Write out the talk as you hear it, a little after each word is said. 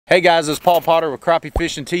Hey guys, it's Paul Potter with Crappie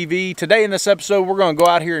Fishing TV. Today in this episode, we're going to go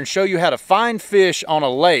out here and show you how to find fish on a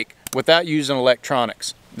lake without using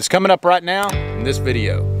electronics. It's coming up right now in this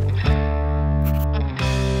video.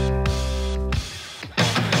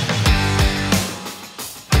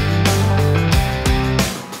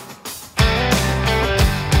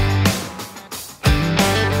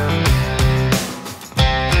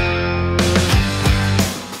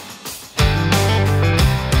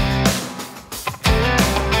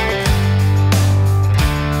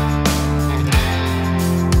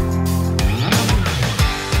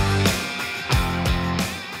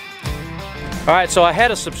 Alright, so I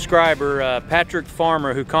had a subscriber, Patrick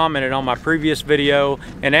Farmer, who commented on my previous video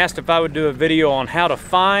and asked if I would do a video on how to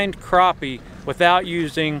find crappie without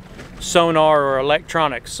using sonar or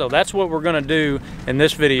electronics. So that's what we're going to do in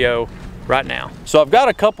this video right now. So I've got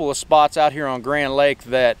a couple of spots out here on Grand Lake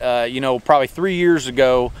that, probably 3 years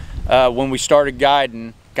ago when we started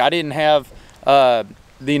guiding, I didn't have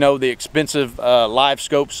the expensive live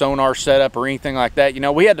scope sonar setup or anything like that.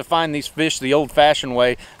 We had to find these fish the old-fashioned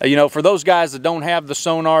way. For those guys that don't have the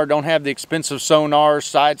sonar, don't have the expensive sonars,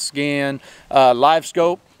 side scan, live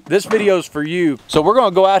scope, this video is for you. So we're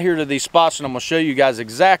going to go out here to these spots and I'm going to show you guys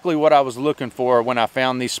exactly what I was looking for when I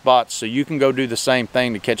found these spots, so you can go do the same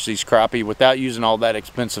thing to catch these crappie without using all that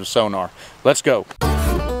expensive sonar. Let's go.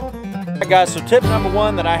 All right, guys, so tip number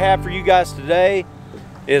one that I have for you guys today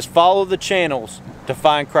is follow the channels to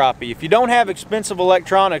find crappie. If you don't have expensive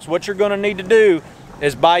electronics, what you're going to need to do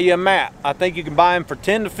is buy you a map. I think you can buy them for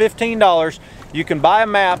 $10 to $15. You can buy a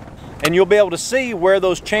map and you'll be able to see where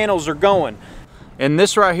those channels are going. And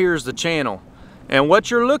this right here is the channel. And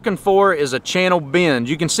what you're looking for is a channel bend.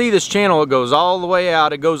 You can see this channel, it goes all the way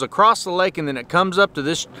out, it goes across the lake, and then it comes up to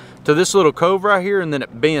this little cove right here, and then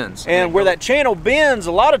it bends. And where that channel bends,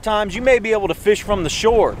 a lot of times you may be able to fish from the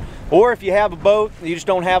shore. Or if you have a boat and you just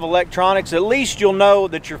don't have electronics, at least you'll know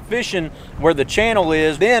that you're fishing where the channel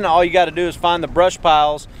is. Then all you got to do is find the brush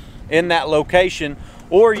piles in that location.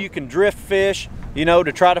 Or you can drift fish,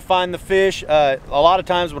 to try to find the fish. A lot of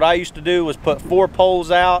times what I used to do was put 4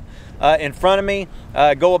 poles out in front of me,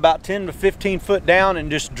 go about 10 to 15 foot down and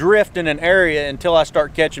just drift in an area until I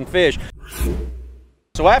start catching fish.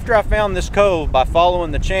 So after I found this cove by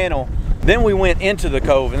following the channel, then we went into the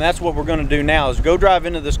cove, and that's what we're going to do now, is go drive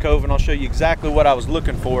into this cove and I'll show you exactly what I was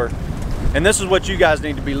looking for. And this is what you guys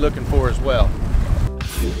need to be looking for as well.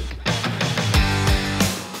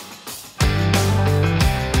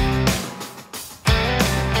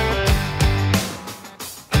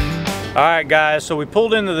 Alright guys, so we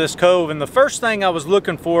pulled into this cove, and the first thing I was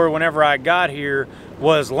looking for whenever I got here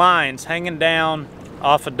was lines hanging down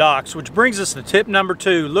off of docks, which brings us to tip number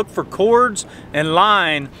 2. Look for cords and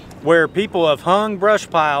line where people have hung brush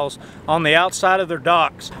piles on the outside of their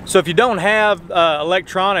docks. So if you don't have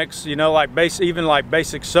electronics, like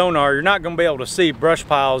basic sonar, you're not going to be able to see brush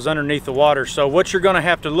piles underneath the water. So what you're going to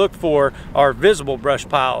have to look for are visible brush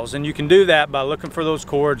piles, and you can do that by looking for those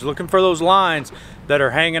cords, looking for those lines that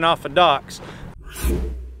are hanging off of docks.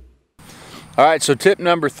 All right, so tip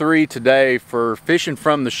number 3 today for fishing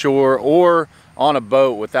from the shore or on a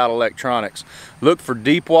boat without electronics: look for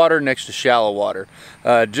deep water next to shallow water.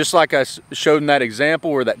 Just like I showed in that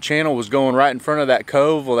example where that channel was going right in front of that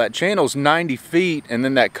cove, well, that channel's 90 feet and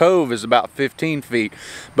then that cove is about 15 feet.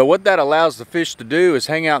 But what that allows the fish to do is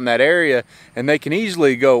hang out in that area, and they can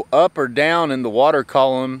easily go up or down in the water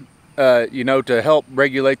column, to help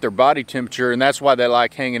regulate their body temperature, and that's why they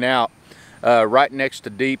like hanging out right next to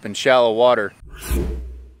deep and shallow water.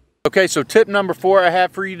 Okay, so tip number 4 I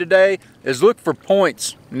have for you today is look for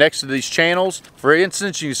points next to these channels. For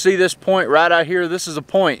instance, you see this point right out here. This is a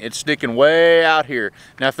point. It's sticking way out here.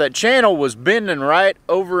 Now, if that channel was bending right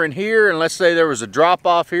over in here, and let's say there was a drop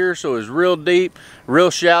off here, so it was real deep,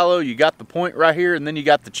 real shallow, you got the point right here, and then you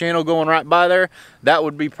got the channel going right by there, that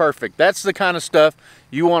would be perfect. That's the kind of stuff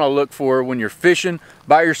you want to look for when you're fishing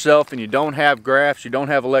by yourself and you don't have graphs, you don't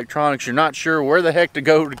have electronics, you're not sure where the heck to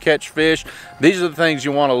go to catch fish. These are the things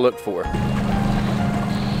you want to look for.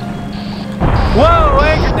 Whoa,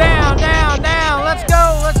 anchor down,